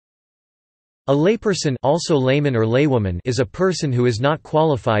A layperson, also layman or laywoman, is a person who is not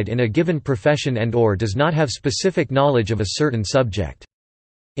qualified in a given profession and/or does not have specific knowledge of a certain subject.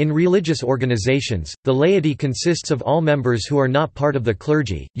 In religious organizations, the laity consists of all members who are not part of the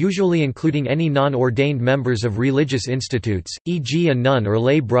clergy, usually including any non-ordained members of religious institutes, e.g. a nun or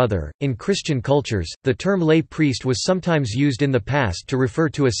lay brother. In Christian cultures, the term lay priest was sometimes used in the past to refer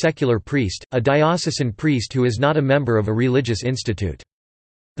to a secular priest, a diocesan priest who is not a member of a religious institute.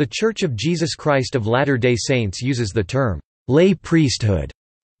 The Church of Jesus Christ of Latter-day Saints uses the term, lay priesthood,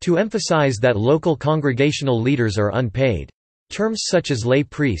 to emphasize that local congregational leaders are unpaid. Terms such as lay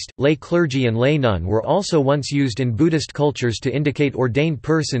priest, lay clergy and lay nun were also once used in Buddhist cultures to indicate ordained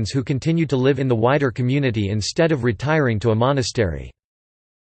persons who continue to live in the wider community instead of retiring to a monastery.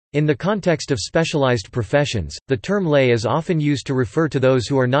 In the context of specialized professions, the term lay is often used to refer to those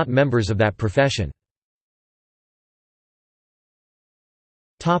who are not members of that profession.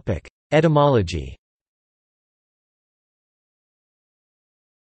 Etymology.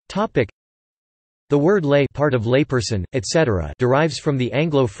 The word lay, part of layperson, etc., derives from the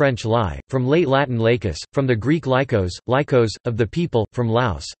Anglo-French lie, from late Latin laicus, from the Greek laikos, laikos, of the people, from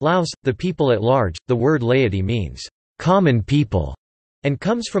laos, laos, the people at large. The word laity means common people, and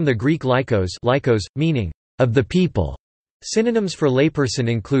comes from the Greek laikos, laikos, meaning of the people. Synonyms for layperson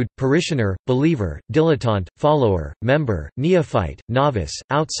include parishioner, believer, dilettante, follower, member, neophyte, novice,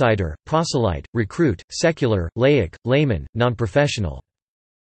 outsider, proselyte, recruit, secular, laic, layman, non-professional.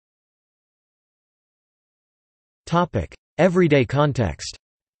 Topic: Everyday context.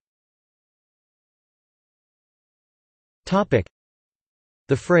 Topic: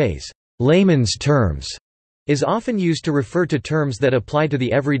 The phrase layman's terms is often used to refer to terms that apply to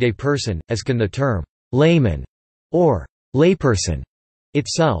the everyday person, as can the term layman or layperson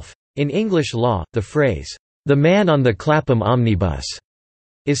itself. In English law, the phrase, "the man on the Clapham omnibus,"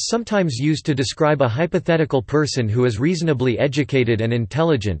 is sometimes used to describe a hypothetical person who is reasonably educated and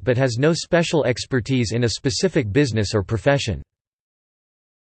intelligent but has no special expertise in a specific business or profession.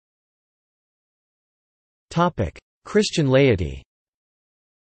 Christian laity.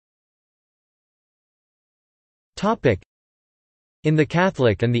 In the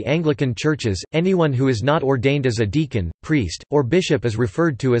Catholic and the Anglican churches, anyone who is not ordained as a deacon, priest, or bishop is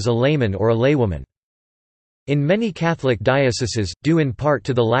referred to as a layman or a laywoman. In many Catholic dioceses, due in part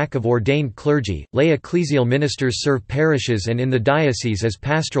to the lack of ordained clergy, lay ecclesial ministers serve parishes and in the diocese as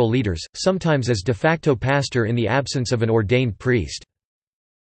pastoral leaders, sometimes as de facto pastor in the absence of an ordained priest.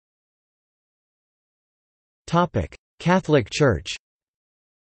 Catholic Church.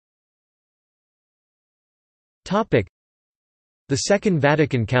 The Second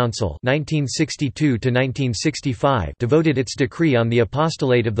Vatican Council 1962–1965 devoted its decree on the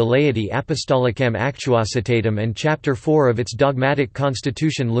apostolate of the laity Apostolicam Actuositatem and Chapter 4 of its dogmatic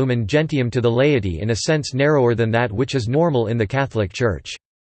constitution Lumen Gentium to the laity in a sense narrower than that which is normal in the Catholic Church.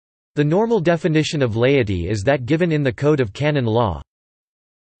 The normal definition of laity is that given in the Code of Canon Law.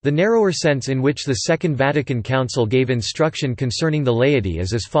 The narrower sense in which the Second Vatican Council gave instruction concerning the laity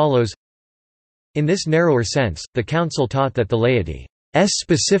is as follows. In this narrower sense, the Council taught that the laity's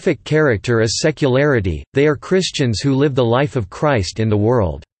specific character is secularity, they are Christians who live the life of Christ in the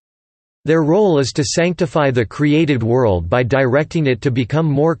world. Their role is to sanctify the created world by directing it to become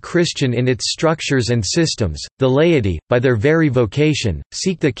more Christian in its structures and systems. The laity, by their very vocation,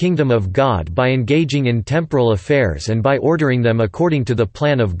 seek the kingdom of God by engaging in temporal affairs and by ordering them according to the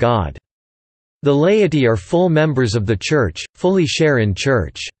plan of God. The laity are full members of the Church, fully share in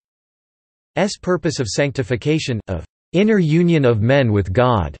Church's purpose of sanctification, of inner union of men with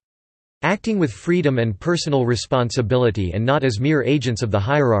God, acting with freedom and personal responsibility and not as mere agents of the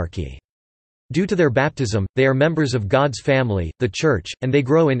hierarchy. Due to their baptism, they are members of God's family, the Church, and they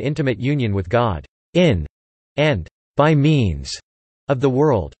grow in intimate union with God, in and by means of the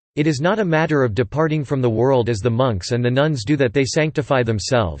world. It is not a matter of departing from the world as the monks and the nuns do that they sanctify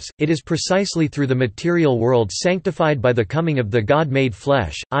themselves, it is precisely through the material world sanctified by the coming of the God made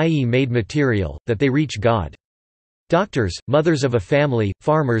flesh, i.e. made material, that they reach God. Doctors, mothers of a family,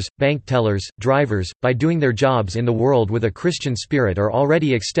 farmers, bank tellers, drivers, by doing their jobs in the world with a Christian spirit are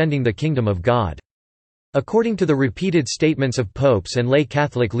already extending the kingdom of God. According to the repeated statements of popes and lay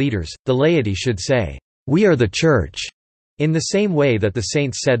Catholic leaders, the laity should say, "We are the Church," in the same way that the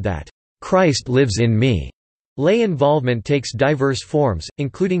saints said that, "Christ lives in me." Lay involvement takes diverse forms,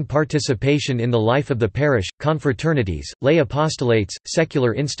 including participation in the life of the parish, confraternities, lay apostolates,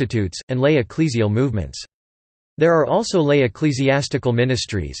 secular institutes, and lay ecclesial movements. There are also lay ecclesiastical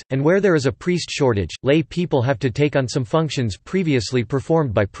ministries, and where there is a priest shortage, lay people have to take on some functions previously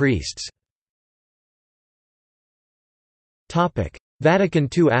performed by priests. Vatican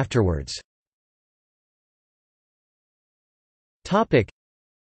II afterwards.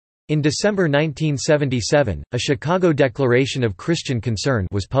 In December 1977, a Chicago Declaration of Christian Concern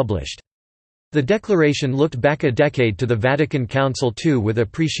was published. The declaration looked back a decade to the Vatican Council II with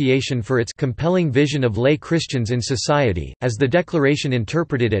appreciation for its compelling vision of lay Christians in society. As the declaration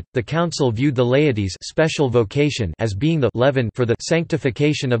interpreted it, the Council viewed the laity's special vocation as being the leaven for the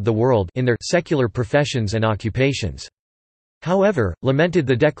sanctification of the world in their secular professions and occupations. However, lamented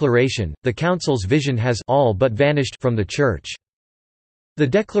the declaration, the Council's vision has all but vanished from the Church. The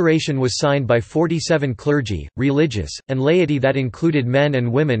declaration was signed by 47 clergy, religious, and laity that included men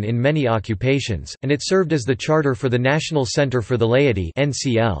and women in many occupations, and it served as the charter for the National Center for the Laity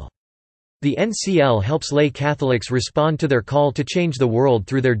 (NCL). The NCL helps lay Catholics respond to their call to change the world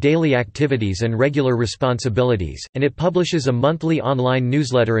through their daily activities and regular responsibilities, and it publishes a monthly online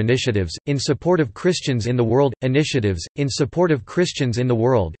newsletter. Initiatives in support of Christians in the World. Initiatives in support of Christians in the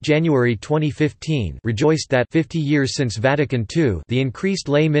World January 2015 rejoiced that 50 years since Vatican II, the increased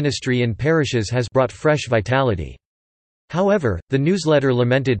lay ministry in parishes has brought fresh vitality. However, the newsletter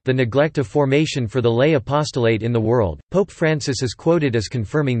lamented the neglect of formation for the lay apostolate in the world. Pope Francis is quoted as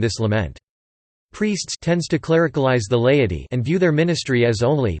confirming this lament. Priests tends to clericalize the laity and view their ministry as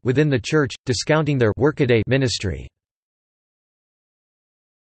only within the Church, discounting their workaday ministry.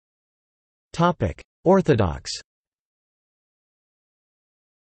 Orthodox.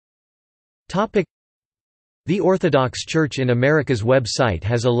 The Orthodox Church in America's website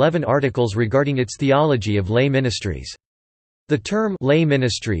has 11 articles regarding its theology of lay ministries. The term lay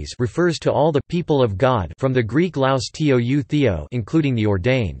ministries refers to all the people of God from the Greek laos tou theo, including the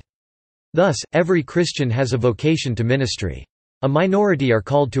ordained. Thus, every Christian has a vocation to ministry. A minority are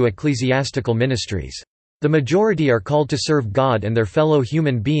called to ecclesiastical ministries. The majority are called to serve God and their fellow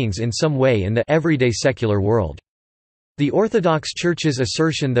human beings in some way in the everyday secular world. The Orthodox Church's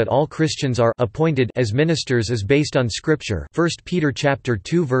assertion that all Christians are appointed as ministers is based on Scripture, 1 Peter chapter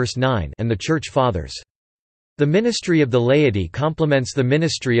 2 verse 9, and the Church Fathers. The ministry of the laity complements the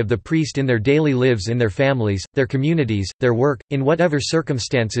ministry of the priest in their daily lives, in their families, their communities, their work, in whatever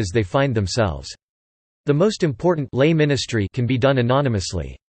circumstances they find themselves. The most important lay ministry can be done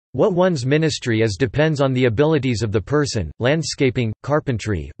anonymously. What one's ministry is depends on the abilities of the person. Landscaping,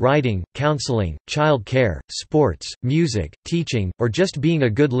 carpentry, writing, counseling, child care, sports, music, teaching, or just being a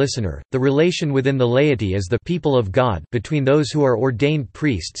good listener. The relation within the laity as the people of God between those who are ordained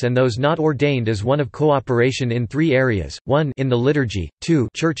priests and those not ordained is one of cooperation in three areas: 1 in the liturgy, 2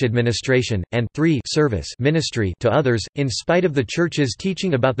 church administration, and 3 service ministry to others. In spite of the Church's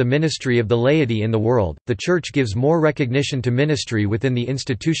teaching about the ministry of the laity in the world, the Church gives more recognition to ministry within the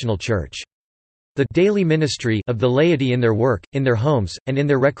institution Church. The daily ministry of the laity in their work, in their homes, and in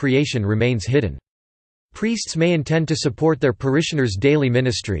their recreation remains hidden. Priests may intend to support their parishioners' daily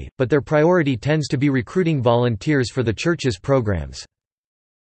ministry, but their priority tends to be recruiting volunteers for the Church's programs.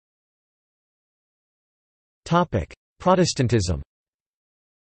 Protestantism.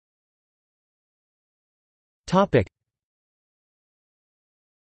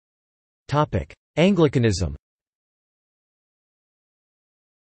 Anglicanism.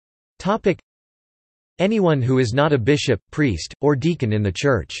 Anyone who is not a bishop, priest, or deacon in the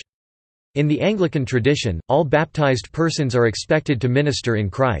Church. In the Anglican tradition, all baptized persons are expected to minister in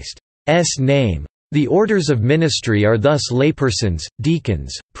Christ's name. The orders of ministry are thus laypersons,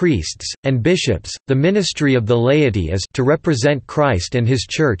 deacons, priests, and bishops. The ministry of the laity is to represent Christ and His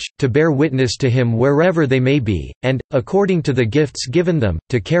Church, to bear witness to Him wherever they may be, and, according to the gifts given them,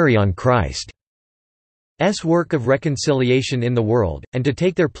 to carry on Christ's work of reconciliation in the world, and to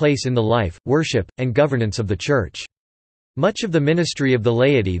take their place in the life, worship, and governance of the Church. Much of the ministry of the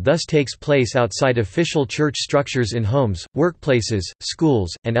laity thus takes place outside official Church structures in homes, workplaces,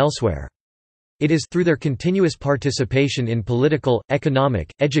 schools, and elsewhere. It is through their continuous participation in political,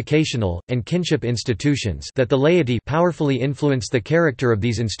 economic, educational, and kinship institutions that the laity powerfully influence the character of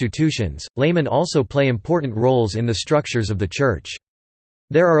these institutions. Laymen also play important roles in the structures of the Church.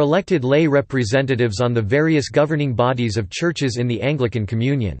 There are elected lay representatives on the various governing bodies of churches in the Anglican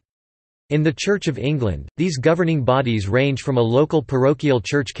Communion. In the Church of England, these governing bodies range from a local parochial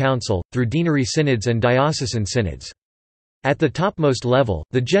church council, through deanery synods and diocesan synods. At the topmost level,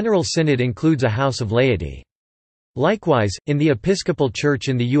 the General Synod includes a House of Laity. Likewise, in the Episcopal Church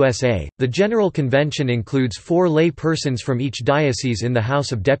in the USA, the General Convention includes 4 lay persons from each diocese in the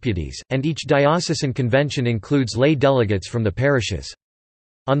House of Deputies, and each diocesan convention includes lay delegates from the parishes.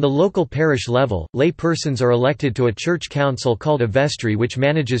 On the local parish level, lay persons are elected to a church council called a vestry, which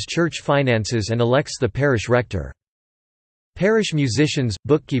manages church finances and elects the parish rector. Parish musicians,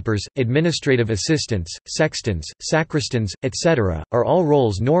 bookkeepers, administrative assistants, sextons, sacristans, etc., are all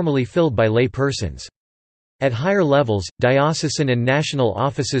roles normally filled by lay persons. At higher levels, diocesan and national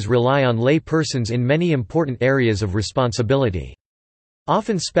offices rely on lay persons in many important areas of responsibility.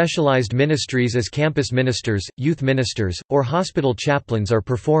 Often specialized ministries as campus ministers, youth ministers, or hospital chaplains are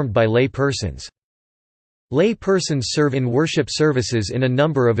performed by lay persons. Lay persons serve in worship services in a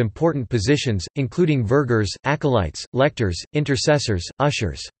number of important positions, including vergers, acolytes, lectors, intercessors,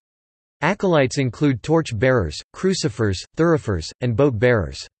 ushers. Acolytes include torch-bearers, crucifers, thurifers, and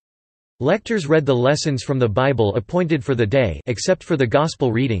boat-bearers. Lectors read the lessons from the Bible appointed for the day except for the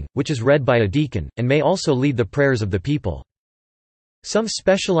Gospel reading, which is read by a deacon, and may also lead the prayers of the people. Some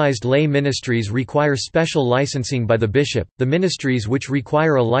specialized lay ministries require special licensing by the bishop. The ministries which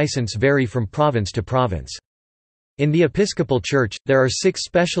require a license vary from province to province. In the Episcopal Church, there are 6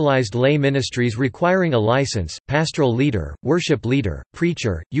 specialized lay ministries requiring a license: pastoral leader, worship leader,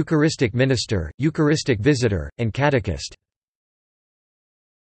 preacher, Eucharistic minister, Eucharistic visitor, and catechist.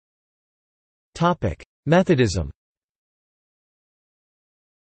 Methodism.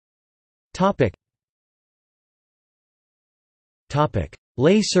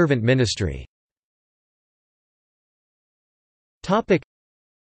 Lay servant ministry.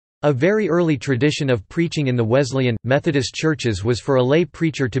 A very early tradition of preaching in the Wesleyan, Methodist churches was for a lay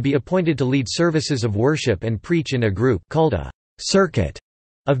preacher to be appointed to lead services of worship and preach in a group called a circuit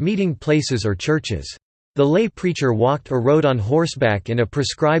of meeting places or churches. The lay preacher walked or rode on horseback in a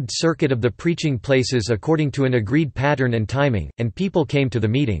prescribed circuit of the preaching places according to an agreed pattern and timing, and people came to the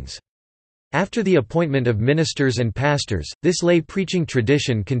meetings. After the appointment of ministers and pastors, this lay preaching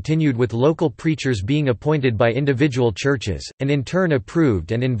tradition continued with local preachers being appointed by individual churches, and in turn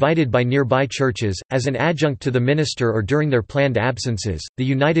approved and invited by nearby churches, as an adjunct to the minister or during their planned absences. The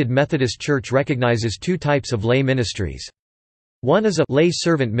United Methodist Church recognizes 2 types of lay ministries. One is a lay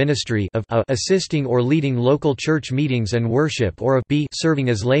servant ministry of a assisting or leading local church meetings and worship, or of b serving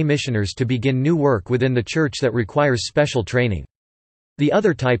as lay missioners to begin new work within the church that requires special training. The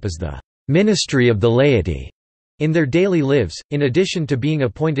other type is the ministry of the laity in their daily lives. In addition to being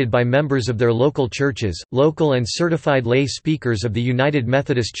appointed by members of their local churches, local and certified lay speakers of the United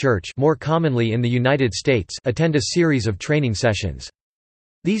Methodist Church, more commonly in the United States, attend a series of training sessions.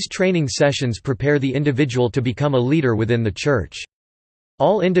 These training sessions prepare the individual to become a leader within the church.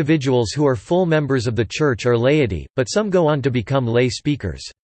 All individuals who are full members of the church are laity, but some go on to become lay speakers.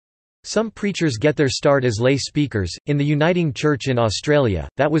 Some preachers get their start as lay speakers. In the Uniting Church in Australia,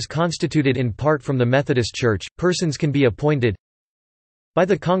 that was constituted in part from the Methodist Church, persons can be appointed by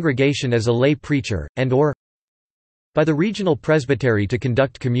the congregation as a lay preacher, and/or by the regional presbytery to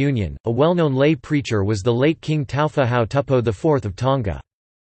conduct communion. A well-known lay preacher was the late King Taufa'au Tupou IV of Tonga.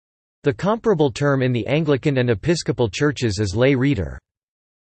 The comparable term in the Anglican and Episcopal churches is lay reader.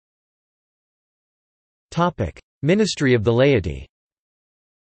 Ministry of the laity.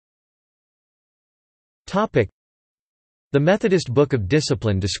 The Methodist Book of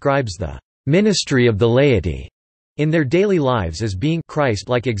Discipline describes the ministry of the laity in their daily lives as being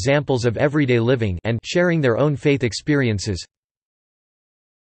Christ-like examples of everyday living and sharing their own faith experiences.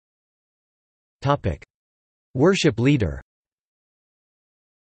 Worship leader.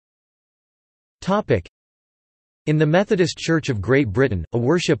 In the Methodist Church of Great Britain, a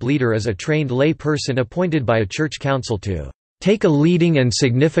worship leader is a trained lay person appointed by a church council to take a leading and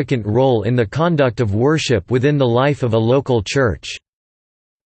significant role in the conduct of worship within the life of a local church.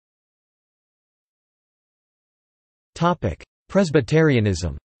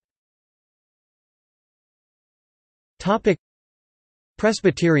 Presbyterianism.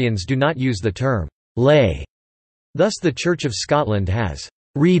 Presbyterians do not use the term lay. Thus the Church of Scotland has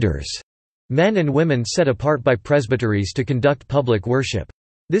readers, men and women set apart by presbyteries to conduct public worship.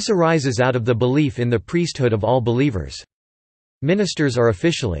 This arises out of the belief in the priesthood of all believers. Ministers are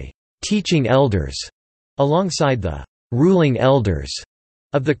officially teaching elders alongside the ruling elders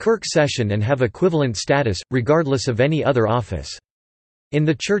of the Kirk session and have equivalent status, regardless of any other office. In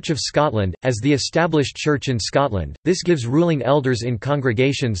the Church of Scotland, as the established church in Scotland, this gives ruling elders in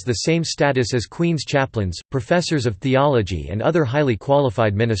congregations the same status as Queen's chaplains, professors of theology and other highly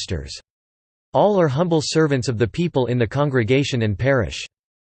qualified ministers. All are humble servants of the people in the congregation and parish.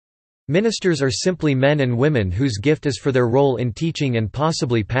 Ministers are simply men and women whose gift is for their role in teaching and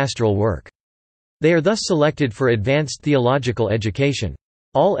possibly pastoral work. They are thus selected for advanced theological education.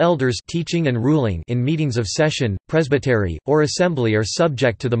 All elders teaching and ruling in meetings of session, presbytery, or assembly are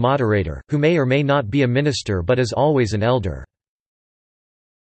subject to the moderator, who may or may not be a minister but is always an elder.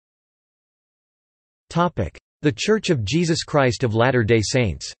 The Church of Jesus Christ of Latter-day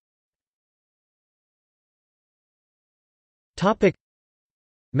Saints.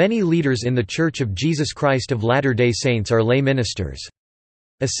 Many leaders in the Church of Jesus Christ of Latter-day Saints are lay ministers.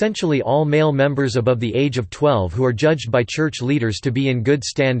 Essentially all male members above the age of 12 who are judged by church leaders to be in good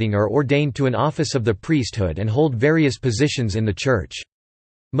standing are ordained to an office of the priesthood and hold various positions in the church.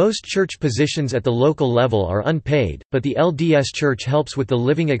 Most church positions at the local level are unpaid, but the LDS Church helps with the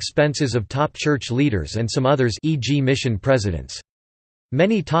living expenses of top church leaders and some others, e.g. mission presidents.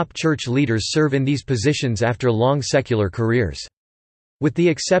 Many top church leaders serve in these positions after long secular careers. With the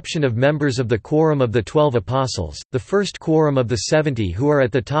exception of members of the Quorum of the 12 Apostles, the First Quorum of the 70 who are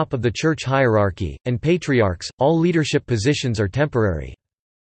at the top of the church hierarchy, and patriarchs, all leadership positions are temporary.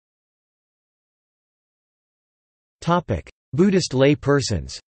 Buddhist lay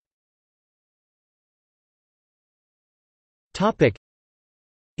persons.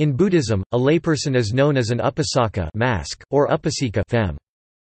 In Buddhism, a layperson is known as an upasaka mask, or upasika femme.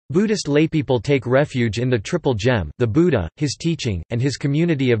 Buddhist laypeople take refuge in the Triple Gem, the Buddha, his teaching, and his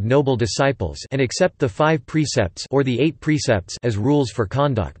community of noble disciples, and accept the 5 precepts or the 8 precepts as rules for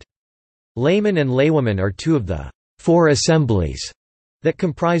conduct. Laymen and laywomen are 2 of the 4 assemblies that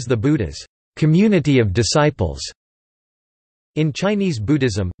comprise the Buddha's community of disciples. In Chinese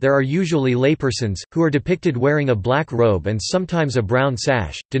Buddhism, there are usually laypersons, who are depicted wearing a black robe and sometimes a brown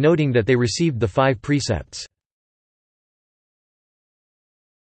sash, denoting that they received the 5 precepts.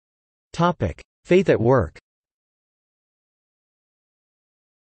 Faith at work.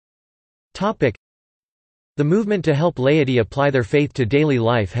 The movement to help laity apply their faith to daily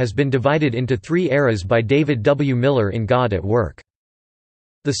life has been divided into 3 eras by David W. Miller in God at Work.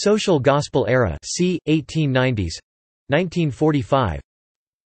 The Social Gospel Era, c. 1890s, 1945.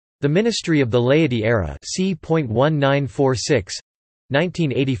 The Ministry of the Laity Era, c. 1946,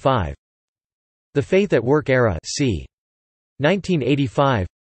 1985. The Faith at Work Era, c. 1985.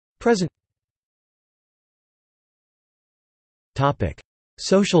 Present.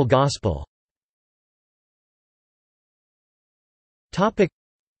 Social gospel.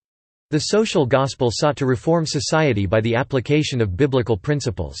 The social gospel sought to reform society by the application of biblical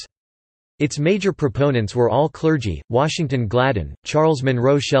principles. Its major proponents were all clergy: Washington Gladden, Charles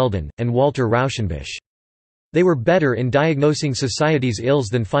Monroe Sheldon, and Walter Rauschenbusch. They were better in diagnosing society's ills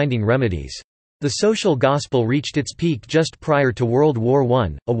than finding remedies. The social gospel reached its peak just prior to World War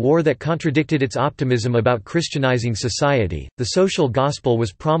I, a war that contradicted its optimism about Christianizing society. The social gospel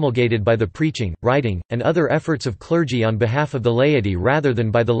was promulgated by the preaching, writing, and other efforts of clergy on behalf of the laity rather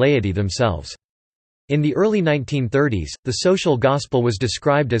than by the laity themselves. In the early 1930s, the social gospel was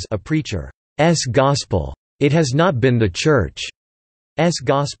described as a preacher's gospel. It has not been the church's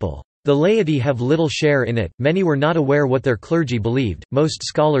gospel. The laity have little share in it. Many were not aware what their clergy believed. Most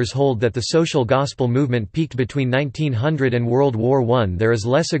scholars hold that the social gospel movement peaked between 1900 and World War I. There is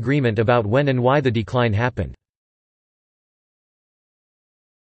less agreement about when and why the decline happened.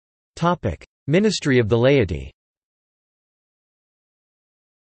 Topic: Ministry of the laity.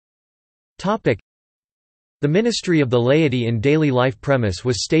 Topic: The ministry of the laity in daily life premise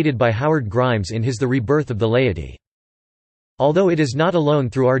was stated by Howard Grimes in his The Rebirth of the Laity. Although it is not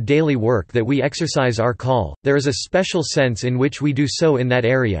alone through our daily work that we exercise our call, there is a special sense in which we do so in that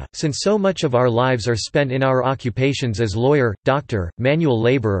area, since so much of our lives are spent in our occupations as lawyer, doctor, manual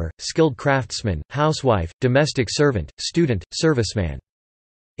laborer, skilled craftsman, housewife, domestic servant, student, serviceman.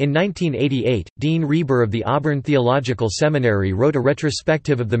 In 1988, Dean Reber of the Auburn Theological Seminary wrote a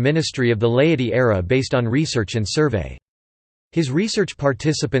retrospective of the ministry of the laity era based on research and survey. His research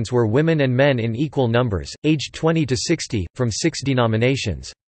participants were women and men in equal numbers, aged 20 to 60, from 6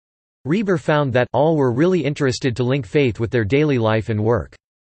 denominations. Reber found that all were really interested to link faith with their daily life and work.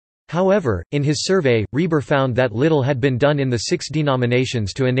 However, in his survey, Reber found that little had been done in the 6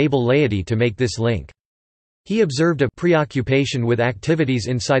 denominations to enable laity to make this link. He observed a preoccupation with activities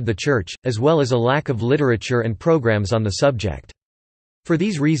inside the church, as well as a lack of literature and programs on the subject. For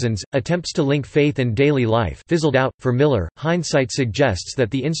these reasons, attempts to link faith and daily life fizzled out. For Miller, hindsight suggests that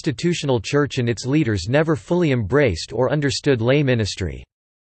the institutional church and its leaders never fully embraced or understood lay ministry.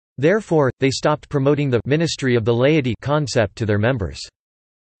 Therefore, they stopped promoting the ministry of the laity concept to their members.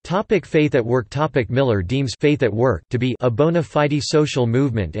 Faith at work. Miller deems faith at work to be a bona fide social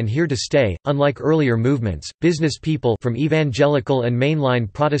movement and here to stay. Unlike earlier movements, business people from evangelical and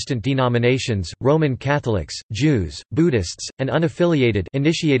mainline Protestant denominations, Roman Catholics, Jews, Buddhists, and unaffiliated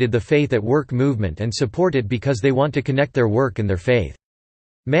initiated the faith at work movement and support it because they want to connect their work and their faith.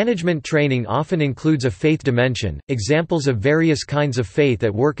 Management training often includes a faith dimension. Examples of various kinds of faith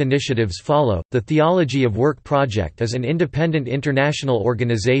at work initiatives follow. The Theology of Work Project is an independent international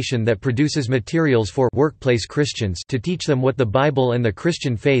organization that produces materials for workplace Christians to teach them what the Bible and the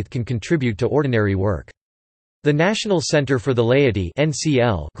Christian faith can contribute to ordinary work. The National Center for the Laity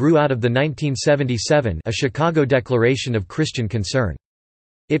 (NCL) grew out of the 1977 a Chicago Declaration of Christian Concern.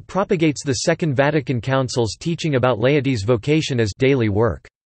 It propagates the Second Vatican Council's teaching about laity's vocation as daily work.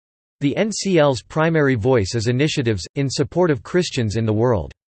 The NCL's primary voice is initiatives, in support of Christians in the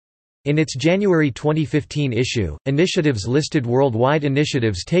world. In its January 2015 issue, Initiatives listed worldwide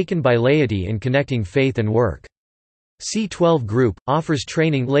initiatives taken by laity in connecting faith and work. C12 Group offers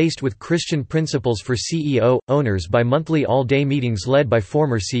training laced with Christian principles for CEO owners by monthly all-day meetings led by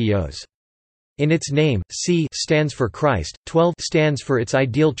former CEOs. In its name, C stands for Christ, 12 stands for its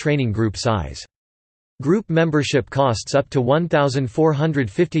ideal training group size. Group membership costs up to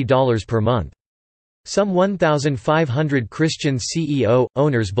 $1,450 per month. Some 1,500 Christian CEO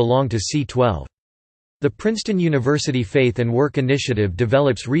owners belong to C12. The Princeton University Faith and Work Initiative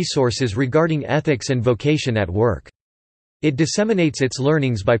develops resources regarding ethics and vocation at work. It disseminates its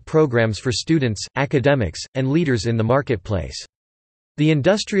learnings by programs for students, academics, and leaders in the marketplace. The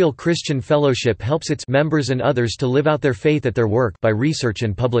Industrial Christian Fellowship helps its members and others to live out their faith at their work by research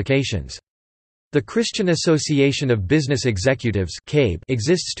and publications. The Christian Association of Business Executives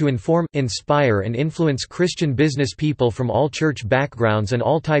exists to inform, inspire and influence Christian business people from all church backgrounds and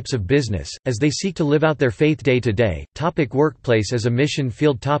all types of business, as they seek to live out their faith day to day. Workplace as a mission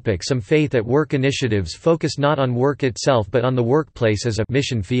field. Some faith at work initiatives focus not on work itself but on the workplace as a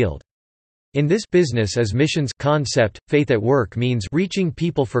mission field. In this business as missions concept, faith at work means reaching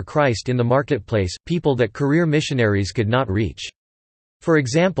people for Christ in the marketplace, people that career missionaries could not reach. For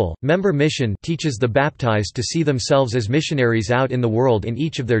example, Member Mission teaches the baptized to see themselves as missionaries out in the world in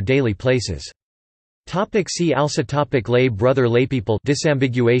each of their daily places. See also Lay brother laypeople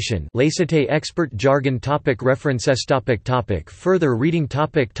disambiguation laicite expert jargon References Further reading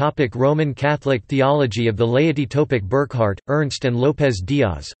Roman Catholic Theology of the Laity Burkhardt, Ernst and López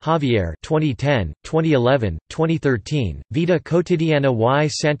Díaz, Javier 2010, 2011, 2013, Vida Cotidiana y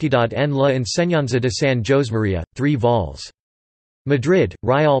Santidad en la Enseñanza de San Josemaría, 3 vols. Madrid,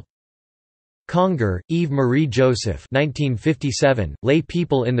 Rial. Conger, Yves-Marie Joseph 1957, Lay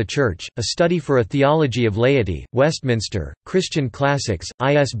People in the Church, A Study for a Theology of Laity, Westminster, Christian Classics,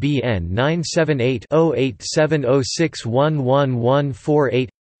 ISBN 978-0870611148.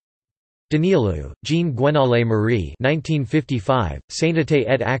 Danielou, Jean Gwenole Marie 1955, Sainteté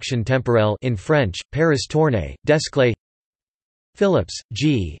et Action Temporelle in French, Paris Tournai, Desclée. Phillips,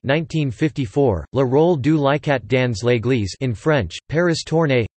 G. 1954, Le rôle du laïcat dans l'Église in French, Paris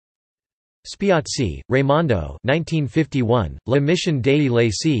Tournai. Spiazzi, Raimondo 1951, La mission dei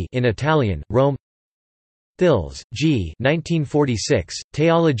laici in Italian, Rome. Thils, G. 1946,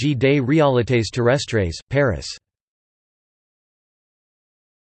 Théologie des réalités terrestres, Paris.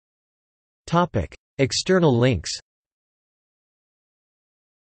 External links.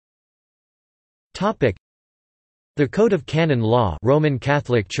 The Code of Canon Law, Roman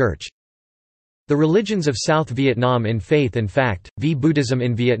Catholic Church. The Religions of South Vietnam in Faith and Fact, v. Buddhism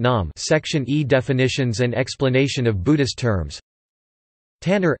in Vietnam, Section E. Definitions and explanation of Buddhist terms.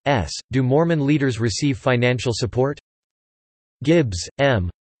 Tanner, S. Do Mormon leaders receive financial support? Gibbs, M.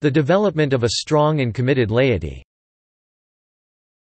 The Development of a Strong and Committed Laity.